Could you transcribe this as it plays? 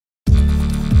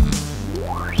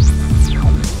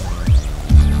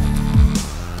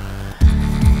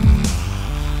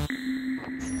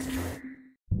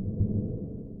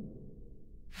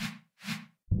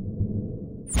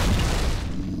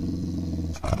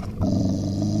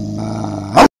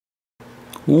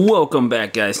Welcome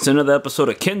back, guys, to another episode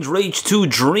of Ken's Rage 2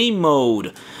 Dream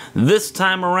Mode. This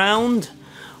time around,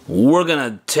 we're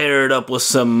gonna tear it up with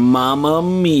some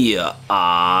Mamiya.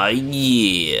 Ah,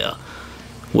 yeah.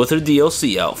 With her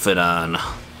DLC outfit on.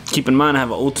 Keep in mind, I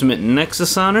have an Ultimate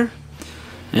Nexus on her.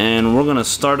 And we're gonna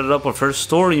start it up with her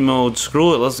story mode.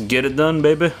 Screw it, let's get it done,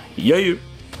 baby. Yeah.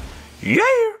 Yeah.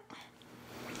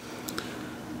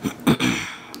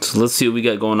 So let's see what we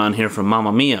got going on here for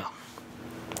Mamiya.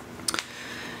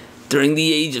 During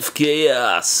the age of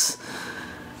chaos.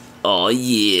 Oh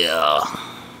yeah.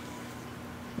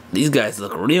 These guys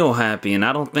look real happy, and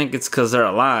I don't think it's because they're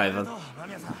alive.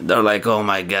 They're like, oh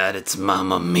my god, it's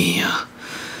Mamiya.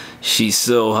 She's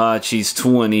so hot, she's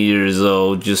 20 years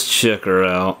old. Just check her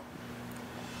out.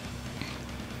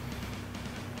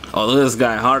 Oh, look at this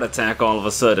guy, heart attack all of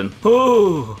a sudden.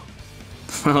 Oh,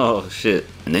 oh shit.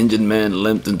 An injured man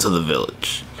limped into the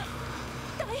village.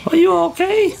 Are you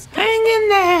okay? Hang in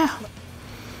there.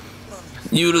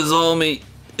 Yuta's army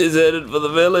is headed for the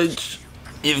village.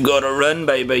 You've got to run,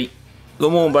 baby.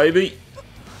 Come on, baby.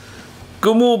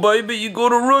 Come on, baby. You got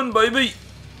to run, baby.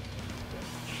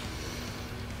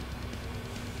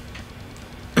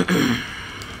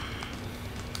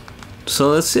 So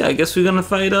let's see. I guess we're gonna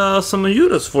fight some of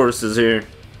Yuta's forces here.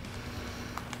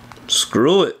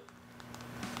 Screw it.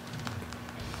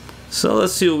 So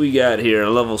let's see what we got here. A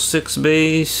level 6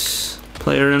 base.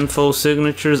 Player info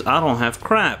signatures. I don't have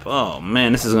crap. Oh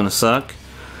man, this is gonna suck.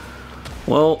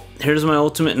 Well, here's my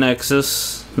Ultimate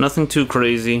Nexus. Nothing too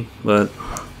crazy, but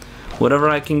whatever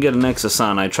I can get a Nexus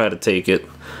on, I try to take it.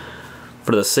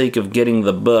 For the sake of getting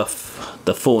the buff.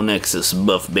 The full Nexus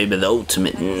buff, baby. The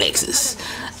Ultimate Nexus.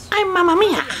 I'm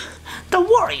Mamiya, the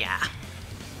warrior.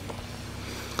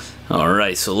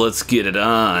 Alright, so let's get it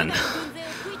on.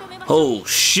 Oh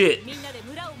shit.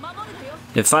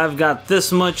 If I've got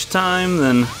this much time,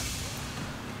 then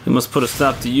we must put a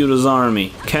stop to Yuta's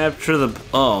army. Capture the...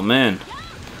 Oh man.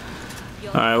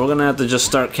 Alright, we're gonna have to just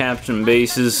start capturing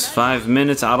bases. 5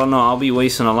 minutes, I don't know. I'll be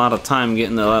wasting a lot of time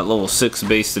getting to that level 6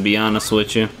 base, to be honest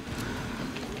with you.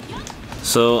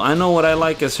 So I know what I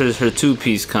like is her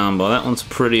two-piece combo. That one's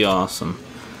pretty awesome.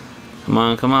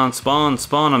 Come on, spawn.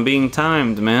 I'm being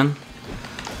timed, man.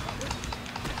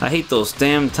 I hate those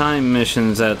damn time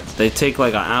missions that they take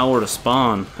like an hour to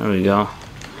spawn. There we go.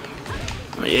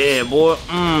 Yeah, boy.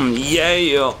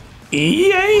 Yeah.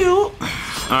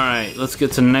 Alright, let's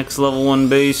get to next level 1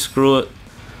 base. Screw it.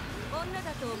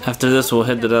 After this, we'll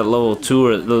head to that level 2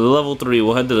 or the level 3.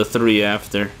 We'll head to the 3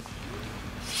 after.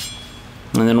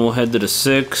 And then we'll head to the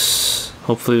 6.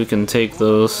 Hopefully we can take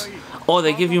those. Oh,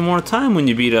 they give you more time when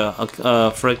you beat a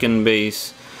frickin'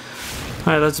 base.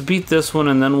 Alright, let's beat this one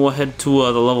and then we'll head to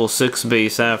the level 6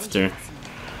 base after.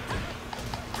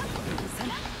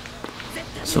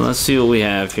 So let's see what we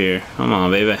have here. Come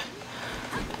on, baby.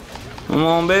 Come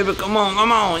on, baby. Come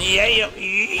on.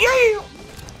 Yeah.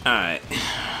 Alright.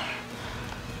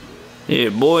 Yeah,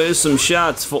 boy, here's some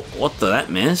shots for... What the... That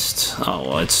missed? Oh,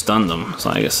 well, it stunned him,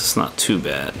 so I guess it's not too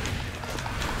bad.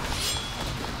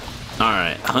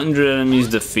 Alright, 100 enemies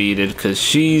defeated, because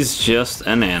she's just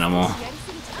an animal.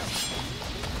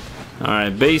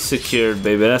 Alright, base secured,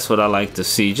 baby. That's what I like to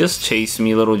see. Just chase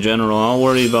me, little general. I'll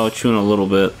worry about you in a little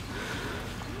bit.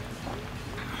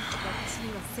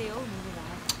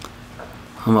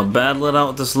 I'm gonna battle it out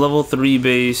with this level 3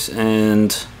 base,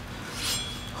 and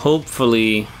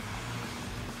hopefully...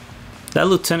 That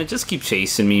lieutenant, just keep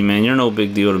chasing me, man. You're no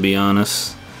big deal, to be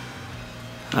honest.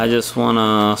 I just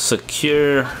wanna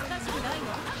secure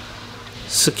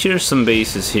some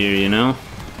bases here, you know.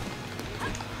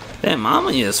 Damn,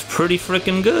 Mamiya is pretty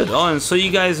freaking good. Oh, and so you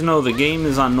guys know the game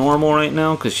is on normal right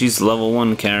now because she's level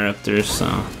 1 character,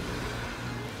 so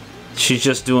she's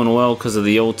just doing well because of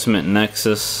the Ultimate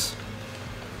Nexus.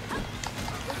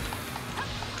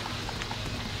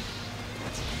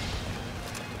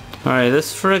 Alright,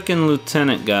 this frickin'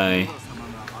 lieutenant guy.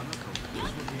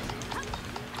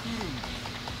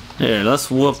 Here, let's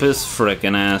whoop his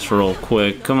frickin' ass real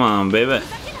quick. Come on, baby.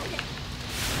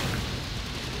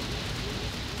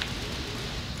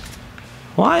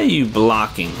 Why are you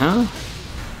blocking, huh?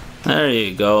 There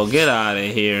you go. Get out of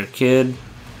here, kid.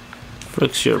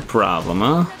 Frick's your problem,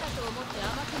 huh?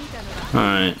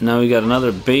 Alright, now we got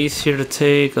another base here to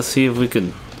take. Let's see if we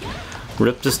could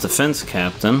rip this defense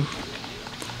captain.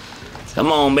 Come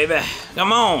on, baby.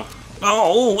 Come on.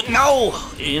 Oh, no.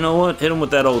 You know what? Hit him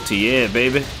with that ulti. Yeah,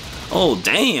 baby. Oh,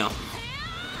 damn.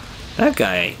 That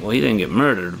guy, well, he didn't get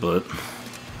murdered, but...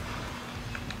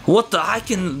 What the?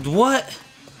 What?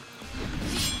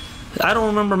 I don't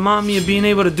remember Mamiya being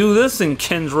able to do this in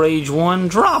Ken's Rage 1.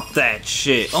 Drop that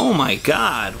shit. Oh, my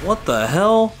God. What the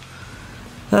hell?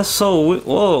 That's so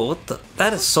whoa, what the?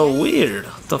 That is so weird.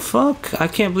 What the fuck? I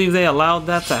can't believe they allowed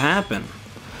that to happen.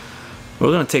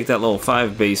 We're gonna take that level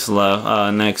 5 base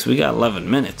next. We got 11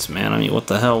 minutes, man. I mean, what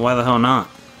the hell? Why the hell not?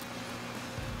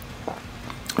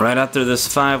 Right after this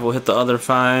 5, we'll hit the other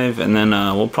 5, and then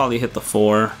we'll probably hit the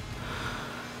 4.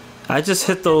 I just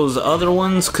hit those other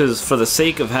ones because for the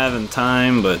sake of having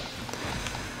time, but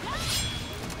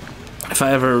if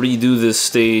I ever redo this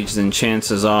stage, then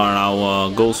chances are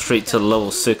I'll go straight to the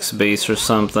level 6 base or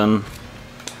something.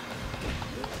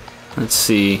 Let's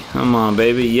see. Come on,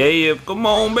 baby. Yeah, come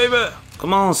on, baby.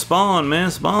 Come on, spawn,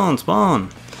 man. Spawn, spawn.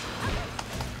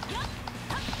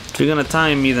 If you're gonna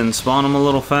time me, then spawn them a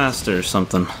little faster or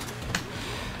something.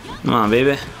 Come on,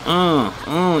 baby.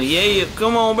 Yeah.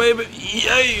 Come on, baby.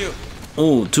 Yeah.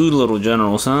 Oh, 2 little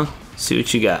generals, huh? See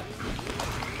what you got.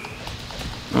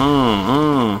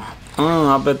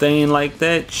 I bet they ain't like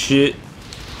that shit.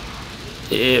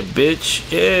 Yeah,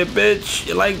 bitch. Yeah, bitch.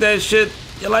 You like that shit?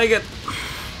 You like it?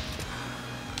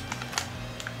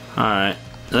 Alright.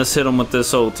 Let's hit them with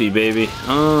this ulti, baby.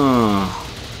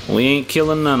 We ain't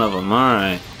killing none of them.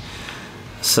 Alright.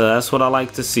 So that's what I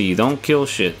like to see. Don't kill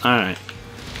shit. Alright.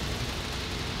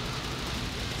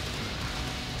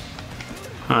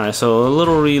 Alright, so a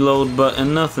little reload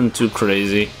button. Nothing too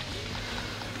crazy.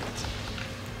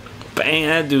 Bang,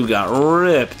 that dude got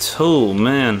ripped. Oh,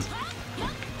 man.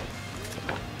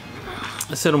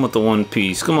 Let's hit him with the 1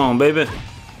 piece. Come on, baby.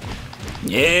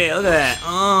 Yeah, look at that.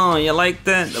 Oh, you like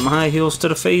that? Them high heels to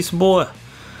the face, boy.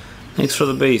 Thanks for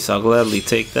the base. I'll gladly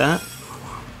take that.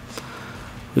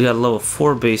 We got a level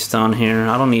 4 base down here.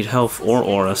 I don't need health or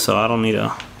aura, so I don't need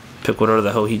to pick whatever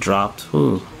the hell he dropped.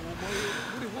 Ooh.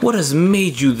 What has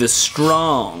made you this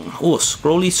strong? Oh,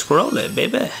 scrolly,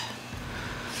 baby.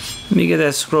 Let me get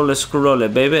that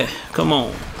scrolly, baby. Come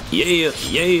on. Yeah.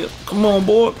 Come on,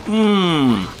 boy.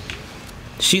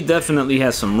 She definitely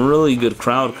has some really good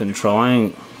crowd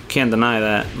control. Can't deny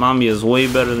that. Mamiya is way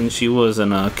better than she was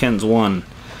in Ken's 1.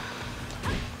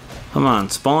 Come on,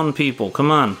 spawn people.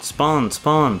 Come on, spawn.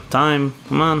 Time.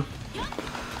 Come on.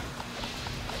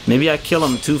 Maybe I kill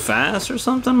him too fast or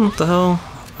something? What the hell?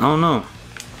 I don't know.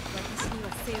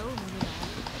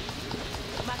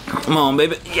 Come on,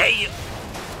 baby. Yeah.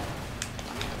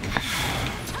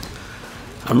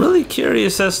 I'm really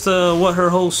curious as to what her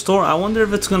whole story. I wonder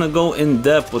if it's gonna go in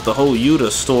depth with the whole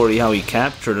Yuta story, how he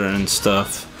captured her and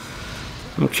stuff.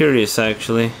 I'm curious,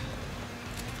 actually.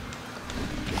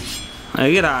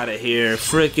 Hey, get out of here!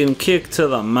 Freaking kick to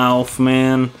the mouth,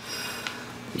 man.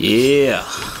 Yeah.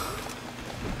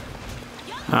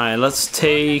 All right, let's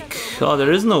take. Oh,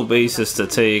 there is no bases to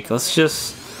take. Let's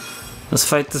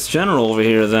fight this general over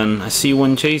here. Then I see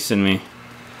one chasing me.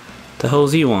 The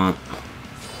hell's he want?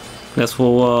 Guess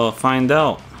we'll find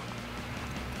out.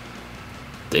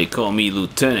 They call me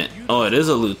Lieutenant. Oh, it is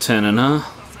a lieutenant, huh?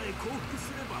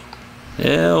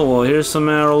 Yeah, well, here's some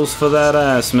arrows for that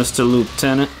ass, Mr.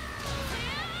 Lieutenant.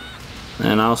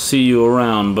 And I'll see you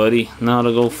around, buddy. Now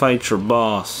to go fight your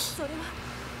boss.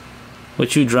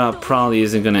 What you drop probably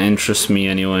isn't gonna interest me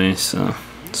anyway, so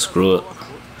screw it.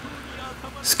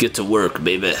 Let's get to work,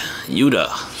 baby. Yuta.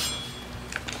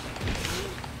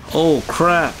 Oh,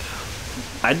 crap.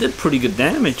 I did pretty good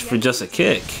damage for just a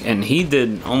kick, and he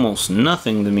did almost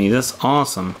nothing to me. That's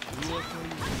awesome.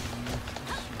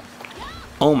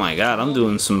 Oh my god, I'm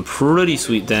doing some pretty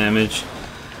sweet damage.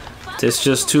 It's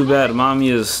just too bad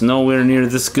Mamiya's nowhere near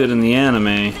this good in the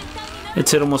anime.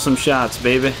 Let's hit him with some shots,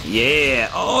 baby.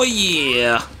 Yeah, oh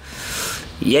yeah.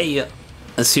 Yeah.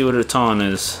 Let's see what her taunt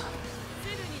is.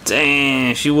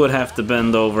 Dang, she would have to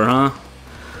bend over, huh?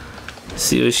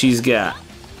 See what she's got.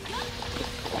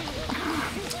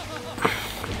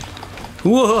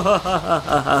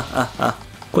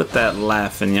 Quit that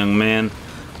laughing, young man.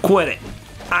 Quit it.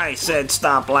 I said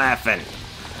stop laughing.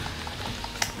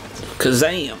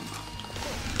 Kazam.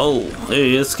 Oh,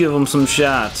 hey, let's give him some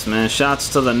shots, man. Shots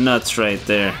to the nuts right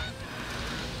there.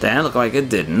 That looked like it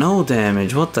did no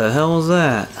damage. What the hell was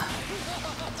that?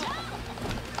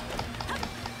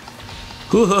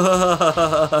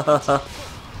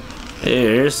 Hey,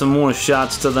 here's some more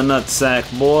shots to the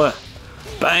nutsack, boy.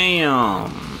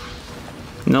 Bam.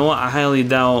 You know what? I highly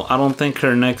doubt. I don't think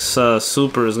her next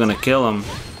super is gonna kill him.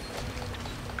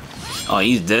 Oh,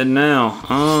 he's dead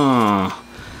now.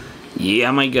 Yeah,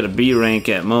 I might get a B rank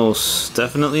at most.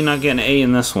 Definitely not getting an A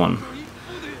in this one.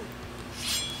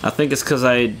 I think it's because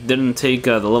I didn't take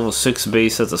the level 6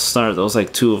 base at the start. There was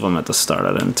like 2 of them at the start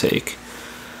I didn't take.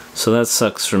 So that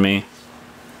sucks for me.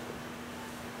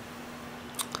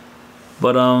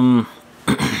 But,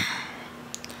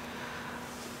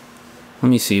 let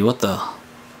me see, what the...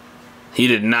 He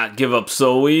did not give up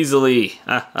so easily.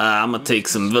 I'm gonna take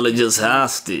some villagers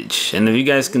hostage. And if you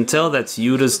guys can tell, that's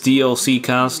Yuta's DLC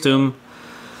costume.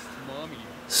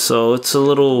 So it's a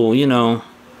little, you know,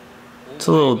 it's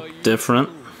a little different.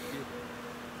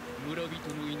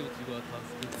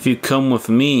 If you come with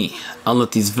me, I'll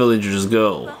let these villagers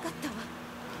go.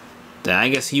 I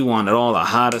guess he wanted all the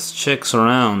hottest chicks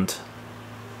around.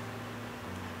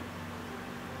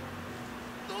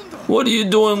 What are you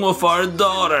doing with our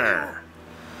daughter?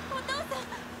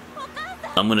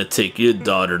 I'm gonna take your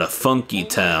daughter to Funky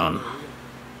Town.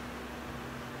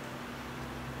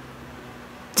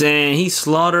 Dang, he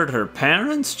slaughtered her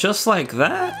parents just like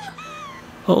that?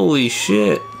 Holy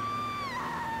shit.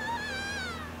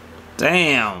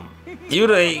 Damn.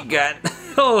 You ain't got...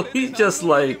 Oh, he's just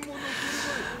like...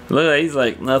 Look, he's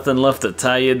like, nothing left to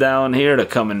tie you down here to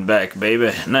coming back,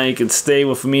 baby. Now you can stay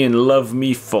with me and love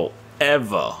me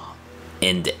forever.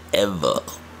 And ever.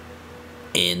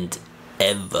 And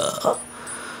ever.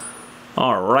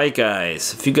 Alright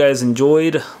guys, if you guys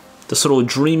enjoyed this little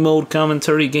Dream Mode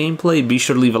commentary gameplay, be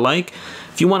sure to leave a like.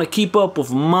 If you want to keep up with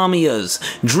Mamiya's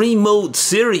Dream Mode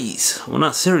series, well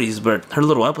not series, but her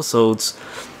little episodes,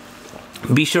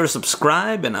 be sure to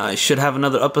subscribe, and I should have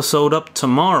another episode up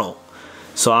tomorrow.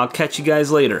 So I'll catch you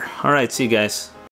guys later. Alright, see you guys.